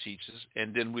Steve Lee teaches,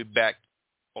 and then we're back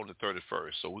on the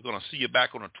 31st. So we're going to see you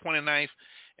back on the 29th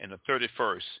and the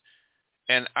 31st.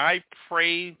 And I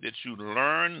pray that you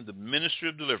learn the ministry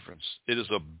of deliverance. It is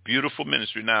a beautiful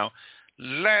ministry. Now,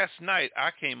 last night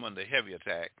I came under heavy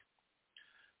attack.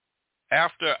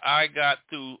 After I got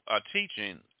through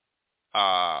teaching,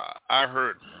 I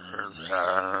heard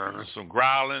some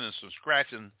growling and some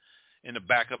scratching in the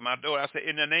back of my door. I said,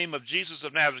 in the name of Jesus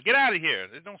of Nazareth, get out of here.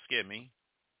 Don't scare me.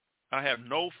 I have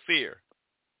no fear.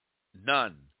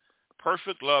 None.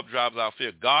 Perfect love drives out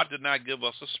fear. God did not give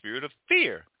us a spirit of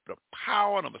fear, but a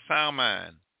power and of a sound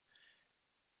mind.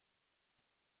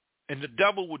 And the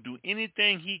devil will do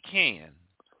anything he can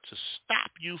to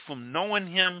stop you from knowing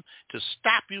him, to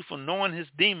stop you from knowing his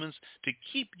demons, to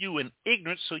keep you in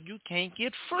ignorance so you can't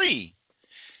get free.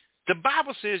 The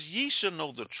Bible says, ye shall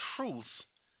know the truth,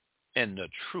 and the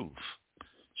truth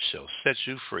shall set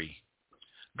you free.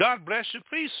 God bless you.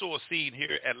 Please sow a seed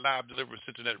here at Live Deliverance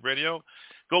Internet Radio.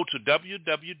 Go to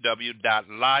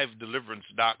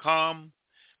www.livedeliverance.com.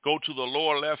 Go to the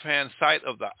lower left-hand side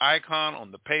of the icon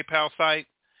on the PayPal site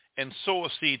and sow a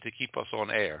seed to keep us on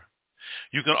air.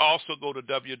 You can also go to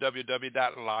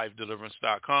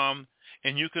www.livedeliverance.com,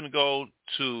 and you can go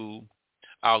to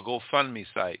our GoFundMe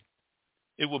site.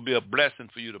 It will be a blessing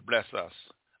for you to bless us.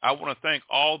 I want to thank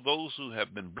all those who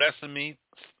have been blessing me.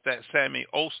 Sammy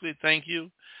Osley, thank you.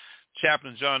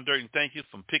 Chaplain John Durden, thank you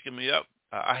for picking me up.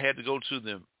 I had to go to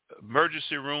the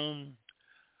emergency room,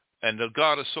 and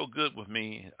God is so good with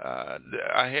me.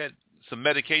 I had some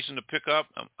medication to pick up.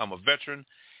 I'm a veteran,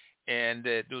 and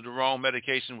do the wrong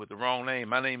medication with the wrong name.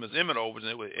 My name is Emmitt Overton,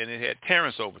 and it had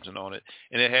Terrence Overton on it,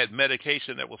 and it had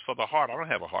medication that was for the heart. I don't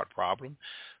have a heart problem.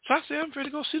 So I said, I'm ready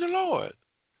to go see the Lord.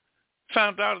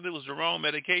 Found out that it was the wrong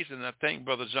medication, and I thank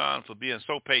Brother John for being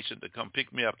so patient to come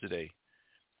pick me up today.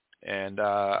 And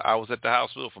I was at the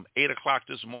hospital from 8 o'clock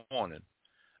this morning.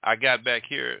 I got back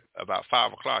here about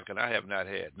 5 o'clock, and I have not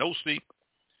had no sleep,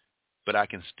 but I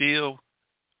can still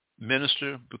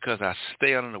minister because I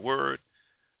stay under the word.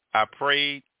 I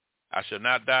prayed, I shall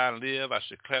not die and live. I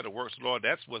shall declare the works of the Lord.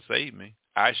 That's what saved me.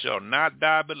 I shall not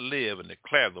die but live and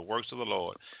declare the works of the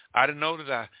Lord. I didn't know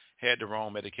that I had the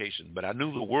wrong medication, but I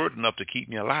knew the word enough to keep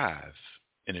me alive,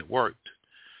 and it worked.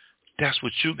 That's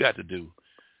what you got to do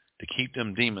to keep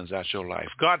them demons out your life.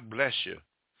 God bless you.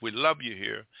 We love you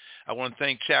here. I want to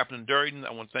thank Chaplain Durden.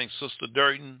 I want to thank Sister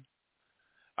Durden.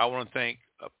 I want to thank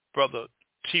Brother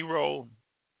T-Row.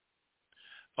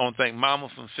 I want to thank Mama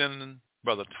from Finland,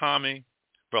 Brother Tommy,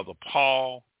 Brother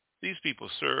Paul. These people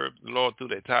serve the Lord through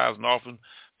their tithes and often.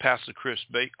 Pastor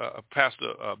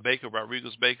Baker,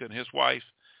 Rodriguez Baker, and his wife.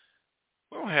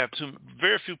 We don't have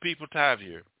very few people tithe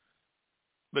here.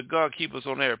 But God keep us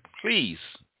on there. Please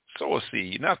sow a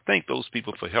seed. And I thank those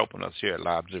people for helping us here at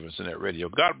Live Deliverance Internet Radio.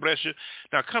 God bless you.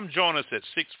 Now come join us at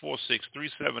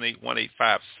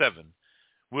 646-378-1857.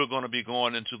 We're going to be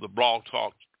going into the Blog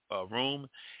Talk room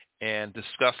and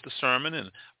discuss the sermon and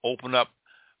open up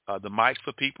the mic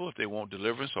for people if they want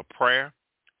deliverance or prayer.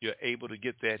 You're able to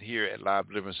get that here at Live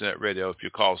Deliverance Internet Radio if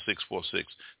you call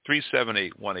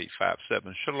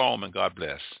 646-378-1857. Shalom and God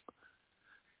bless.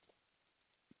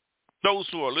 Those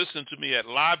who are listening to me at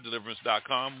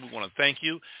livedeliverance.com, we want to thank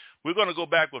you. We're going to go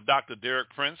back with Dr. Derek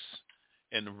Prince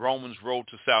in Romans Road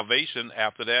to Salvation.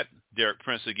 After that, Derek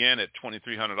Prince again at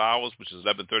 2300 hours, which is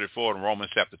 1134 in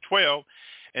Romans chapter 12.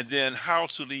 And then How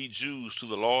to Lead Jews to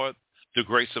the Lord, The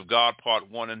Grace of God, Part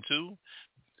 1 and 2.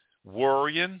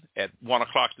 Worrying at 1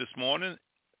 o'clock this morning.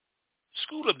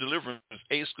 School of Deliverance,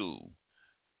 A School.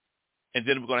 And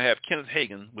then we're going to have Kenneth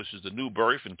Hagin, which is the new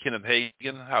birth, and Kenneth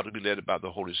Hagin, How to Be Led by the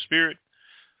Holy Spirit.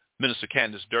 Minister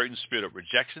Candace Durden, Spirit of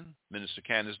Rejection. Minister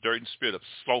Candace Durden, Spirit of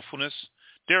Slothfulness.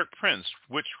 Derek Prince,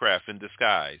 Witchcraft in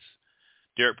Disguise.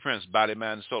 Derek Prince, Body,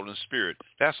 Mind, Soul, and Spirit.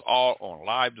 That's all on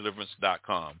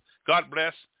livedeliverance.com. God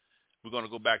bless. We're going to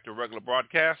go back to a regular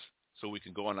broadcast so we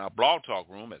can go in our Blog Talk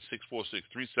room at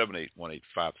 646-378-1857.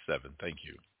 Thank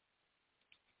you.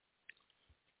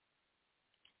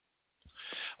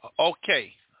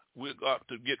 Okay, we're got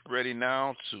to get ready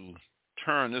now to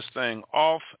turn this thing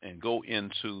off and go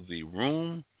into the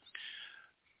room.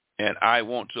 And I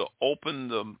want to open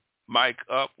the mic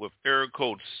up with area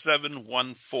code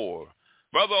 714.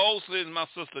 Brother Osley and my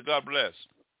sister, God bless.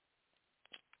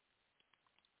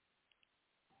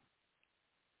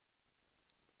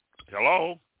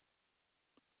 Hello?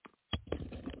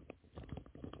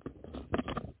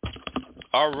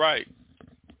 All right.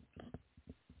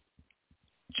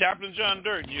 Chaplain John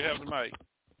Durden, you have the mic.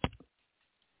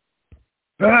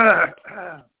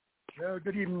 Well,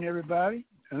 good evening, everybody.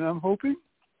 And I'm hoping,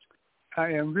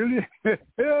 I am really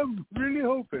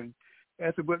hoping,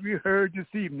 after what we heard this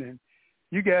evening,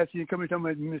 you guys can come and tell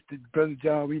me, Mr. Brother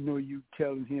John, we know you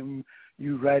telling him,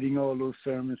 you writing all those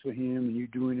sermons for him, and you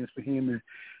doing this for him. And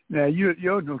now,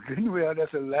 you're no good. Well,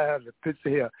 that's a lie, the pits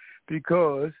of hell,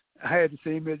 because I had the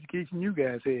same education you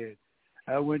guys had.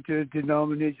 I went to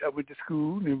denomination. I went to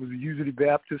school, and it was usually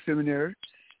Baptist seminary.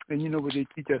 And you know what they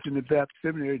teach us in the Baptist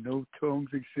seminary? No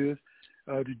tongues exist.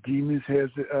 The demons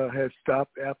have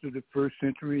stopped after the first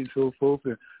century and so forth,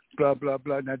 and blah, blah,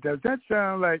 blah. Now, does that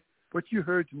sound like what you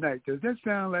heard tonight? Does that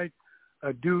sound like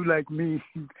a dude like me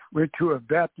went to a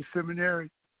Baptist seminary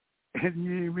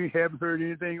and we haven't heard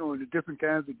anything on the different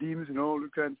kinds of demons and all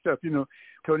that kind of stuff? You know,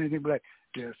 told anything like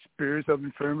the spirits of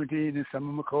infirmity, and then some of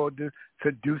them are called the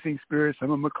seducing spirits,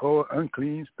 some of them are called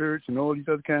unclean spirits, and all these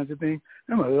other kinds of things.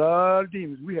 There's a lot of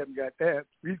demons. We haven't got that.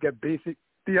 We've got basic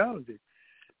theology.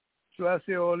 So I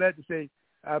say all that to say,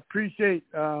 I appreciate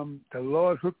the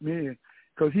Lord hooked me in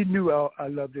because he knew I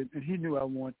loved it, and he knew I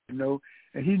wanted to know,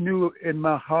 and he knew in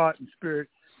my heart and spirit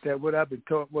that what I've been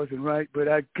taught wasn't right, but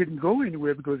I couldn't go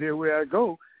anywhere because everywhere I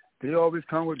go, they always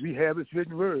come with we have its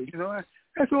written word.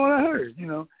 That's all I heard,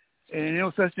 And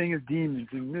no such thing as demons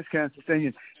and this kind of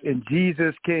thing. And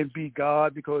Jesus can't be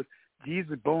God because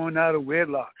Jesus was born out of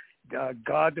wedlock.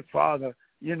 God the Father,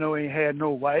 ain't had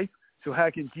no wife. So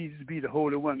how can Jesus be the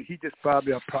Holy One? He just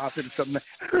probably a prophet or something.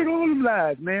 I heard all them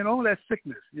lies, man, all that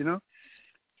sickness,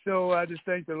 So I just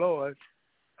thank the Lord.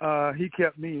 He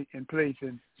kept me in place.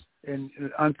 And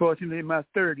unfortunately, in my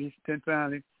 30s, then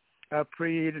finally, I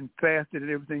prayed and fasted and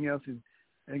everything else,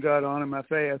 and God honored my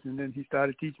fast. And then he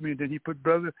started teaching me. And then he put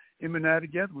Brother Emmitt and I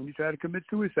together when he tried to commit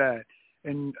suicide.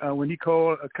 And when he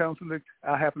called a counselor,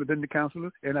 I happened to have been the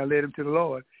counselor, and I led him to the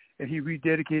Lord. And he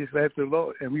rededicated his life to the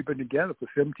Lord. And we've been together for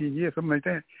 17 years, something like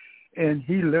that. And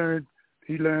he learned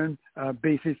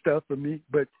basic stuff from me.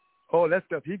 But all that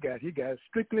stuff he got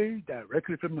strictly,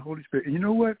 directly from the Holy Spirit. And you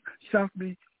know what shocked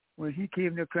me? When he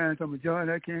came there crying, told me, John,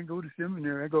 I can't go to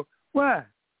seminary. I go, why?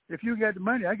 If you got the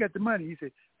money, I got the money. He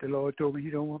said, the Lord told me he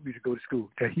don't want me to go to school,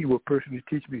 that he will personally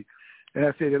teach me. And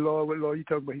I said, the Lord, what Lord you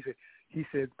talking about? He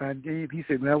said, my name. He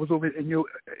said, when I was over in your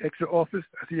extra office,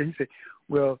 I said, yeah. He said,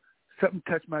 well, something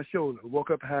touched my shoulder.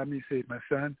 Walk up behind me and said, my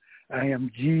son, I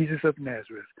am Jesus of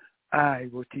Nazareth. I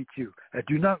will teach you. I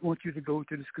do not want you to go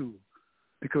to the school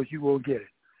because you won't get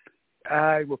it.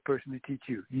 I will personally teach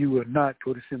you. You will not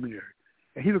go to seminary.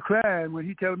 And he was crying when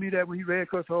he told me that when he ran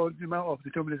across the hall in my office.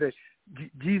 He told me to say,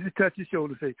 Jesus touched his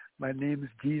shoulder and say, my name is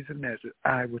Jesus of Nazareth.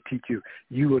 I will teach you.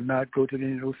 You will not go to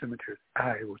any of those cemeteries.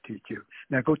 I will teach you.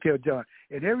 Now go tell John.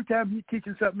 And every time he's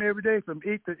teaching something every day from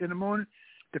 8 in the morning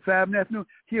to 5 in the afternoon,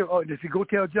 if you go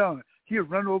tell John, he'll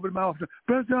run over to my office.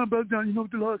 Brother John, you know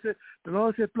what the Lord said? The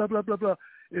Lord said, blah, blah, blah, blah.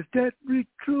 Is that really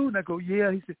true? And I go,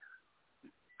 yeah. He said,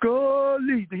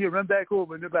 golly. Then he'll run back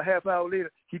over. And about half hour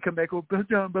later, he come back over,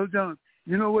 Brother John.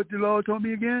 You know what the Lord told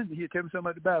me again? He'll tell me something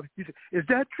about the Bible. He said, is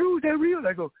that true? Is that real?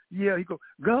 I go, yeah. He go,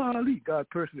 golly, God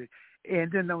personally.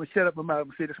 And then I'm going to shut up my mouth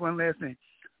and say this one last thing.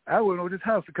 I went over this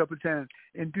house a couple of times.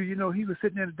 And do you know, he was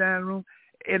sitting in the dining room,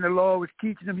 and the Lord was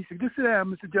teaching him. He said, just sit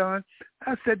down, Mr. John.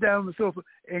 I sat down on the sofa,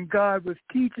 and God was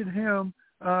teaching him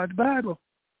the Bible.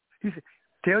 He said,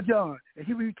 tell John. And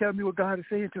he was telling me what God is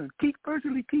saying to him. Keep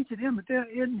personally teaching him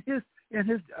in his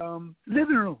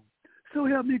living room. So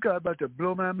help me, God, about to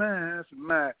blow my mind.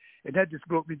 And that just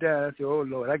broke me down. I said, oh,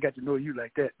 Lord, I got to know you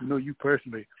like that, to know you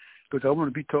personally, because I want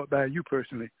to be taught by you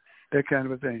personally, that kind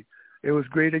of a thing. It was a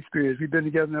great experience. We've been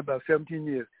together now about 17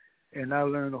 years, and I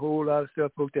learned a whole lot of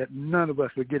stuff, folks, that none of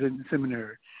us would get in the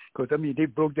seminary. Because, they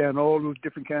broke down all those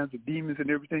different kinds of demons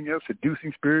and everything else,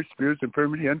 seducing spirits, spirits of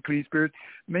infirmity, unclean spirits.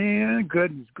 Man,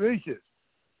 goodness gracious.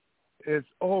 It's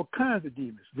all kinds of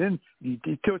demons. Then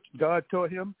God taught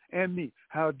him and me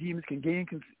how demons can gain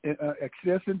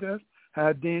access into us,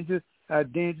 how dangerous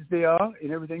they are,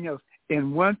 and everything else.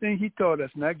 And one thing he taught us,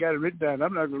 and I got it written down.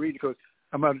 I'm not going to read it because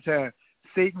I'm out of time.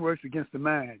 Satan works against the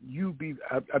mind.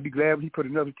 I'd be glad when he put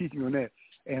another teaching on that.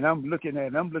 And I'm looking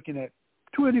at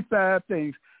 25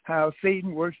 things how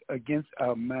Satan works against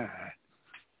our mind.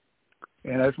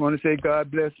 And I just want to say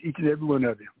God bless each and every one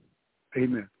of you.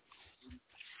 Amen.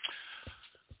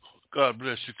 God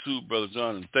bless you too, Brother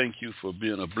John, and thank you for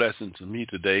being a blessing to me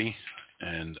today.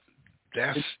 And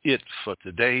that's it for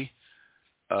today.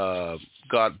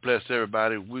 God bless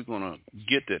everybody. We're going to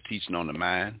get that teaching on the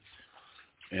mind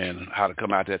and how to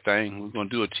come out that thing. We're going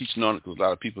to do a teaching on it because a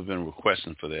lot of people have been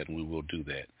requesting for that, and we will do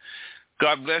that.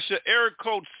 God bless you. Area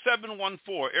code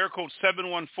 714. Area code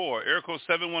 714. Area code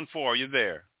 714. Are you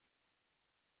there?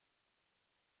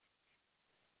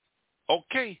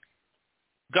 Okay.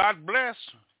 God bless.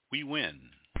 We win.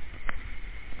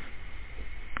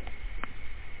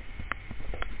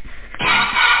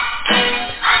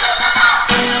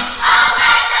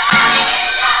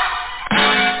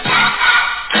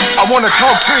 I want to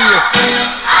talk to you.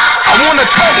 I want to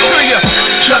talk to you.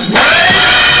 Just wait.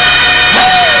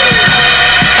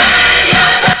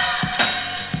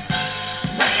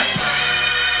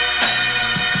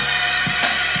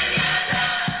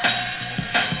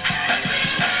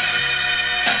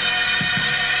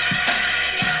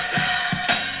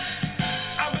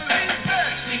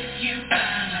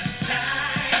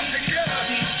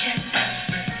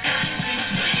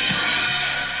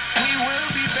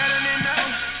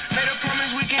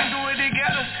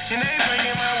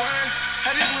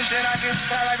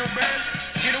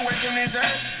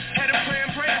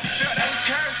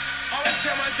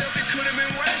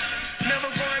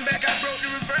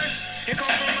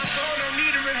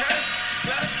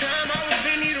 Last time I was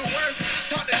in need of work.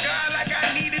 Talk to God like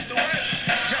I need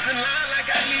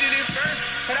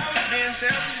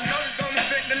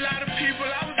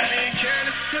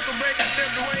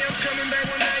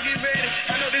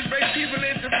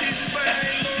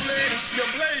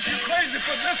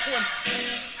one.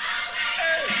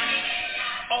 Hey,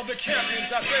 all the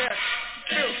champions out there,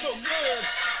 feel so good.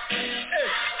 Hey,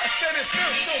 I said it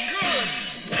feels so good.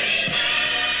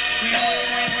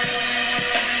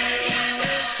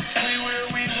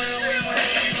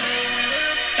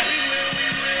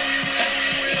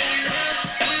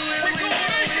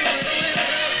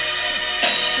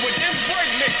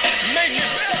 Make it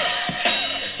better.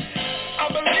 I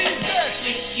believe that.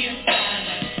 With you by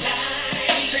my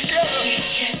side. Together.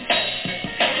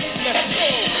 Let's go.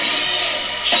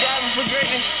 Striving for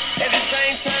greatness. At the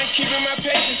same time, keeping my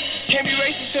patience. Can't be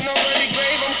racist in no early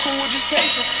grave. I'm cool with just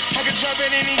patience. I could drop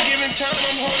at any given time.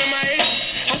 I'm holding my aces.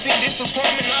 I see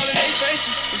disappointment all in their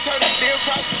faces. The turtle still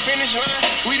cross the finish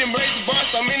line. We done break the bar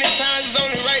so many times. It's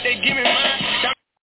only right they give me mine.